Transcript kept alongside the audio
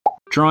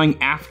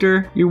Drawing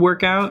after you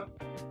work out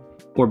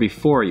or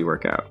before you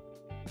work out?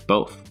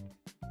 Both.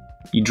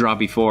 You draw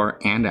before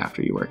and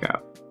after you work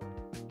out.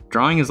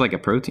 Drawing is like a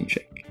protein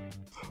shake.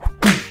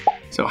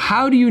 So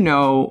how do you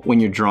know when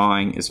your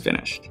drawing is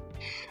finished?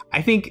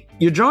 I think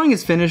your drawing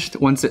is finished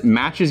once it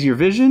matches your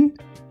vision,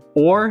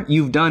 or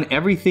you've done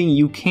everything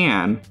you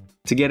can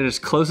to get it as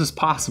close as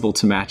possible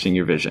to matching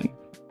your vision.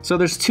 So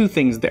there's two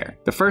things there.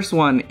 The first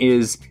one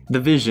is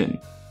the vision.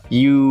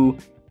 You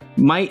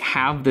might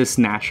have this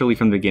naturally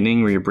from the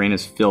beginning where your brain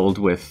is filled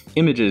with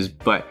images,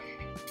 but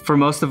for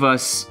most of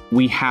us,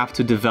 we have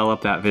to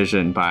develop that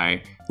vision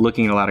by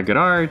looking at a lot of good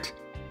art,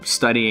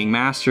 studying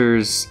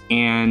masters,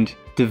 and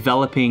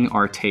developing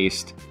our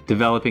taste,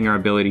 developing our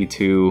ability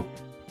to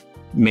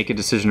make a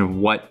decision of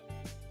what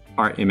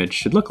our image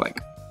should look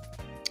like.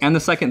 And the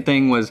second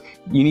thing was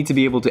you need to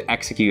be able to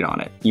execute on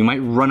it. You might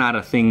run out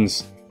of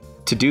things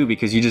to do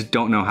because you just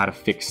don't know how to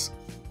fix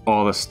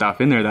all the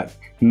stuff in there that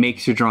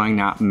makes your drawing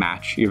not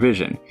match your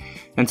vision.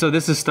 And so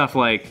this is stuff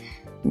like,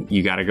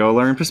 you gotta go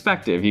learn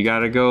perspective, you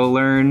gotta go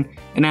learn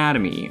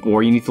anatomy,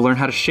 or you need to learn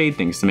how to shade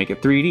things to make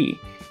it 3D.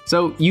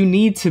 So you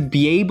need to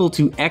be able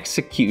to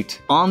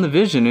execute on the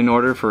vision in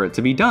order for it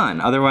to be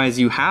done. Otherwise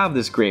you have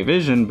this great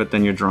vision, but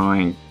then your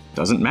drawing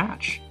doesn't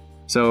match.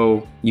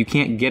 So you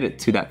can't get it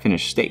to that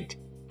finished state.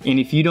 And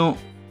if you don't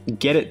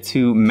get it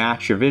to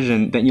match your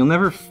vision, then you'll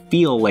never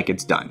feel like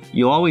it's done.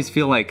 You'll always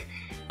feel like,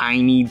 I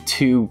need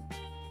to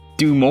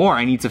do more,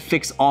 I need to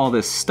fix all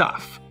this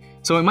stuff.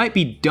 So it might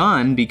be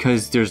done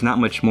because there's not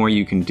much more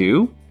you can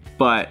do,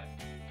 but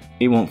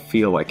it won't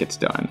feel like it's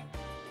done.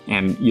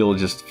 And you'll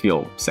just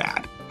feel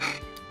sad.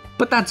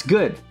 But that's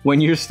good. When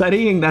you're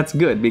studying, that's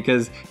good,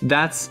 because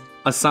that's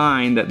a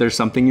sign that there's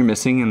something you're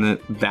missing and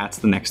that's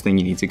the next thing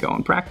you need to go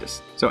and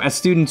practice. So as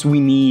students, we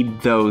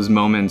need those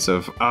moments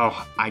of,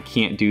 oh, I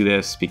can't do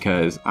this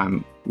because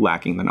I'm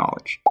lacking the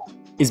knowledge.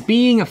 Is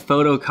being a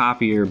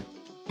photocopier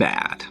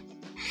bad?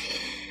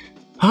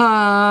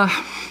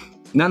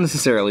 Not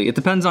necessarily. It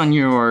depends on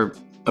your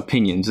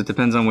opinions. It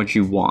depends on what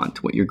you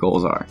want, what your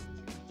goals are.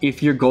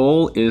 If your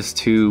goal is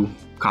to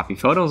copy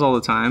photos all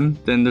the time,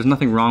 then there's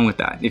nothing wrong with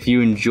that. If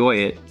you enjoy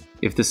it,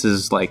 if this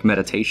is like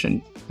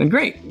meditation, then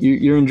great,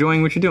 you're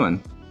enjoying what you're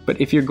doing. But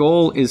if your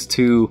goal is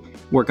to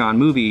work on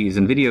movies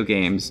and video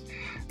games,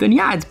 then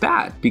yeah, it's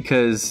bad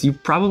because you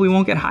probably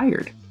won't get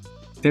hired.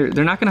 They're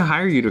not gonna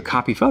hire you to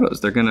copy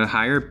photos. They're gonna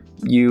hire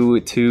you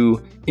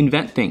to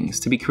invent things,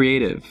 to be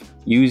creative,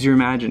 use your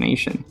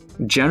imagination.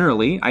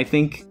 Generally, I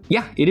think,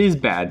 yeah, it is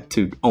bad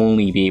to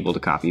only be able to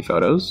copy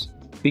photos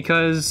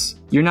because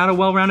you're not a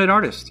well-rounded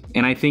artist.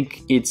 And I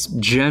think it's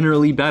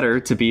generally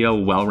better to be a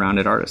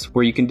well-rounded artist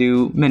where you can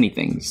do many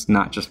things,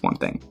 not just one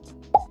thing.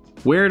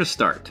 Where to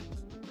start?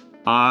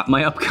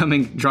 My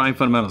upcoming Drawing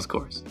Fundamentals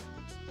course.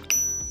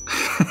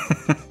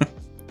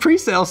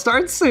 Pre-sale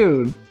starts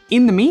soon.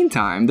 In the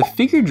meantime, the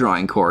figure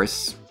drawing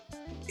course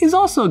is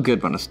also a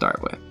good one to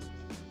start with.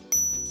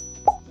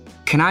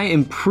 Can I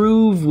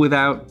improve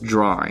without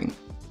drawing?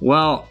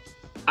 Well,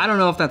 I don't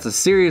know if that's a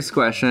serious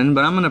question,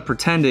 but I'm gonna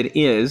pretend it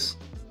is.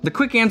 The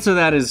quick answer to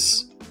that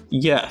is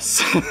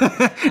yes.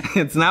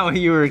 It's not what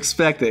you were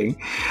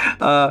expecting.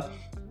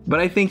 But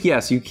I think,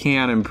 yes, you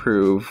can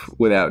improve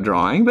without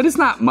drawing, but it's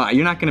not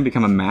you're not gonna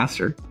become a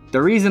master.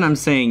 The reason I'm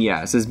saying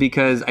yes is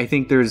because I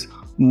think there's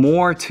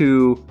more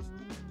to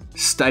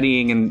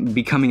studying and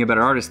becoming a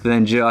better artist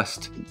than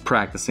just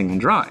practicing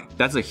and drawing.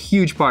 That's a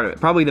huge part of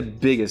it, probably the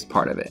biggest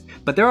part of it.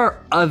 But there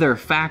are other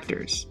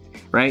factors,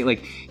 right?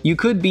 Like you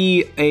could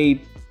be a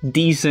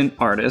decent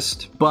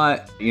artist,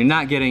 but you're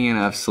not getting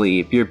enough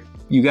sleep.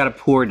 You got a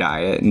poor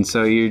diet, and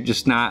so you're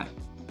just not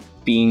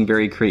being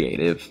very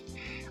creative.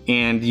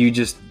 And you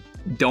just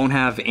don't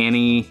have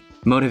any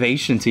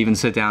motivation to even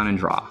sit down and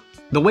draw.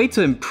 The way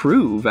to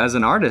improve as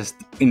an artist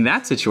in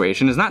that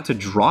situation is not to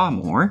draw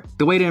more.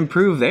 The way to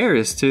improve there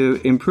is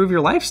to improve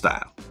your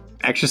lifestyle.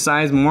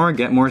 Exercise more,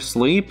 get more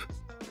sleep,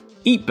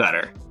 eat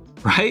better,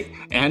 right?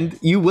 And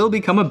you will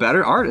become a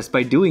better artist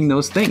by doing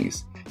those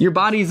things. Your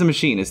body is a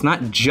machine. It's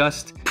not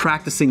just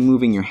practicing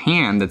moving your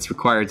hand that's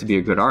required to be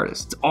a good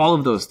artist. It's all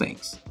of those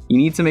things. You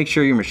need to make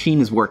sure your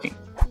machine is working.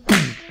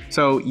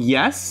 So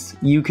yes,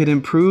 you could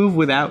improve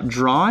without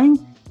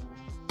drawing,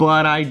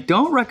 but I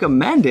don't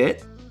recommend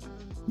it.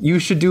 You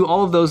should do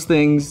all of those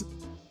things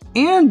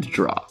and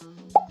draw.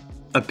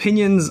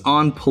 Opinions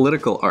on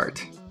political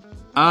art.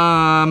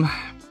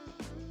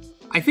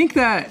 I think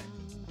that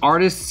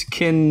artists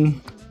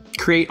can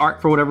create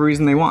art for whatever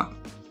reason they want.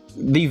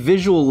 The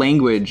visual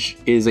language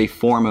is a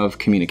form of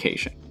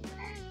communication.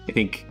 I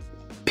think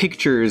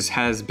pictures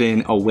has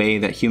been a way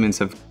that humans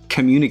have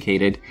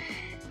communicated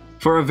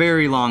for a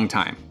very long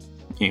time.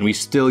 And we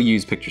still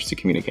use pictures to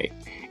communicate.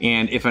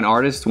 And if an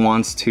artist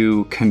wants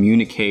to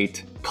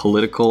communicate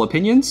political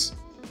opinions,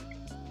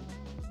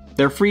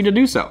 they're free to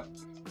do so.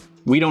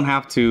 We don't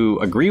have to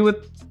agree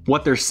with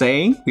what they're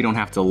saying. We don't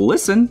have to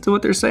listen to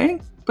what they're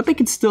saying, but they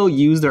can still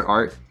use their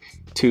art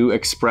to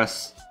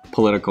express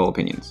political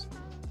opinions.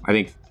 I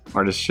think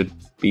artists should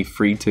be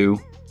free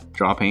to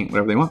draw, paint,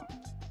 whatever they want.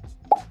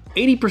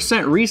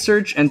 80%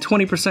 research and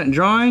 20%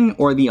 drawing,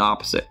 or the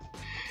opposite?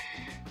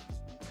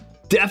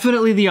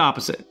 Definitely the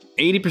opposite.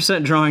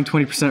 80% drawing,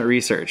 20%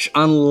 research.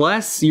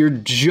 Unless you're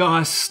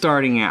just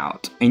starting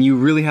out and you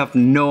really have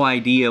no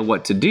idea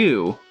what to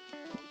do,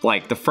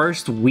 like the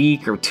first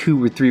week or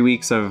 2 or 3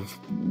 weeks of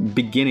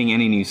beginning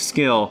any new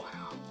skill,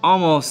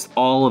 almost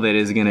all of it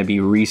is gonna be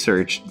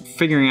research,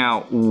 figuring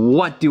out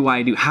what do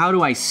I do, how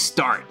do I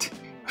start,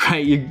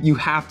 right? You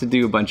have to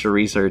do a bunch of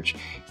research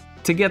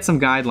to get some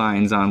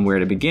guidelines on where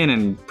to begin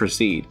and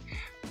proceed.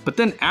 But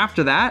then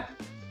after that,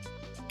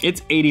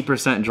 it's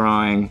 80%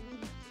 drawing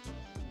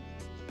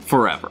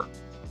forever.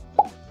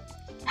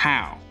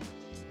 How?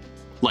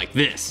 Like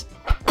this.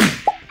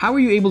 How are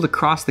you able to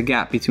cross the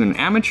gap between an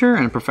amateur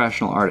and a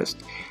professional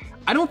artist?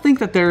 I don't think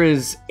that there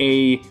is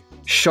a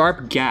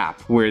sharp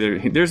gap where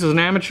there's an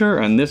amateur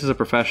and this is a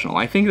professional.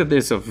 I think that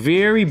there's a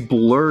very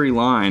blurry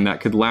line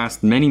that could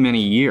last many,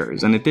 many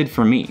years, and it did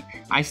for me.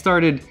 I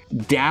started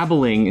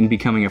dabbling in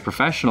becoming a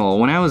professional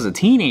when I was a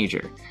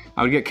teenager.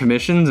 I would get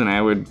commissions and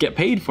I would get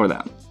paid for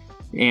them.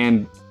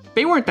 And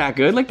they weren't that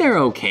good, like they're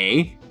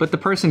okay, but the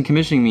person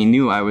commissioning me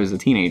knew I was a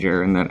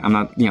teenager and that I'm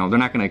not, you know, they're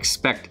not gonna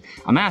expect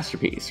a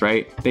masterpiece,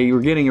 right? They were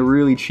getting a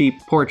really cheap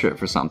portrait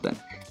for something.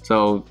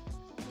 So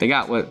they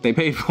got what they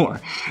paid for.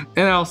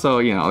 And also,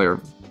 you know, they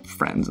were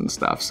friends and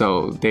stuff,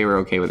 so they were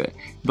okay with it.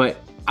 But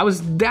I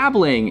was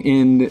dabbling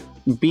in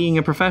being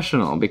a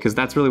professional because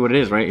that's really what it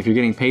is, right? If you're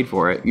getting paid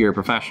for it, you're a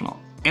professional.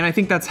 And I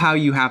think that's how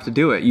you have to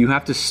do it. You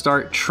have to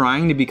start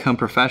trying to become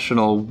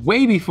professional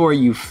way before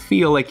you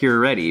feel like you're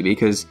ready,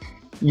 because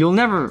you'll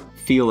never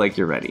feel like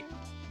you're ready.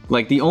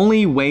 Like the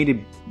only way to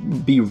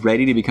be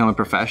ready to become a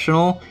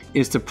professional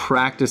is to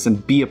practice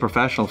and be a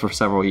professional for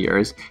several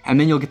years, and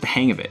then you'll get the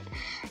hang of it.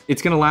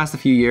 It's gonna last a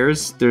few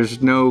years.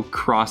 There's no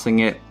crossing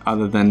it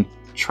other than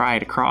try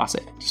to cross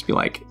it. Just be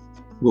like,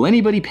 will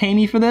anybody pay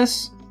me for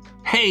this?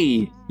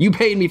 Hey, you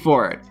paid me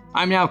for it.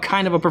 I'm now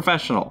kind of a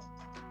professional,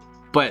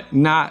 but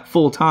not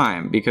full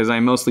time because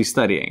I'm mostly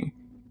studying,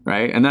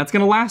 right? And that's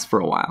gonna last for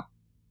a while.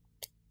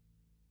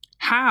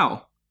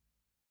 How?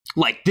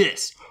 Like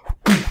this.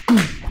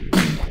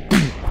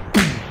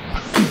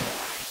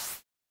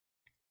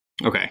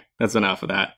 Okay, that's enough of that.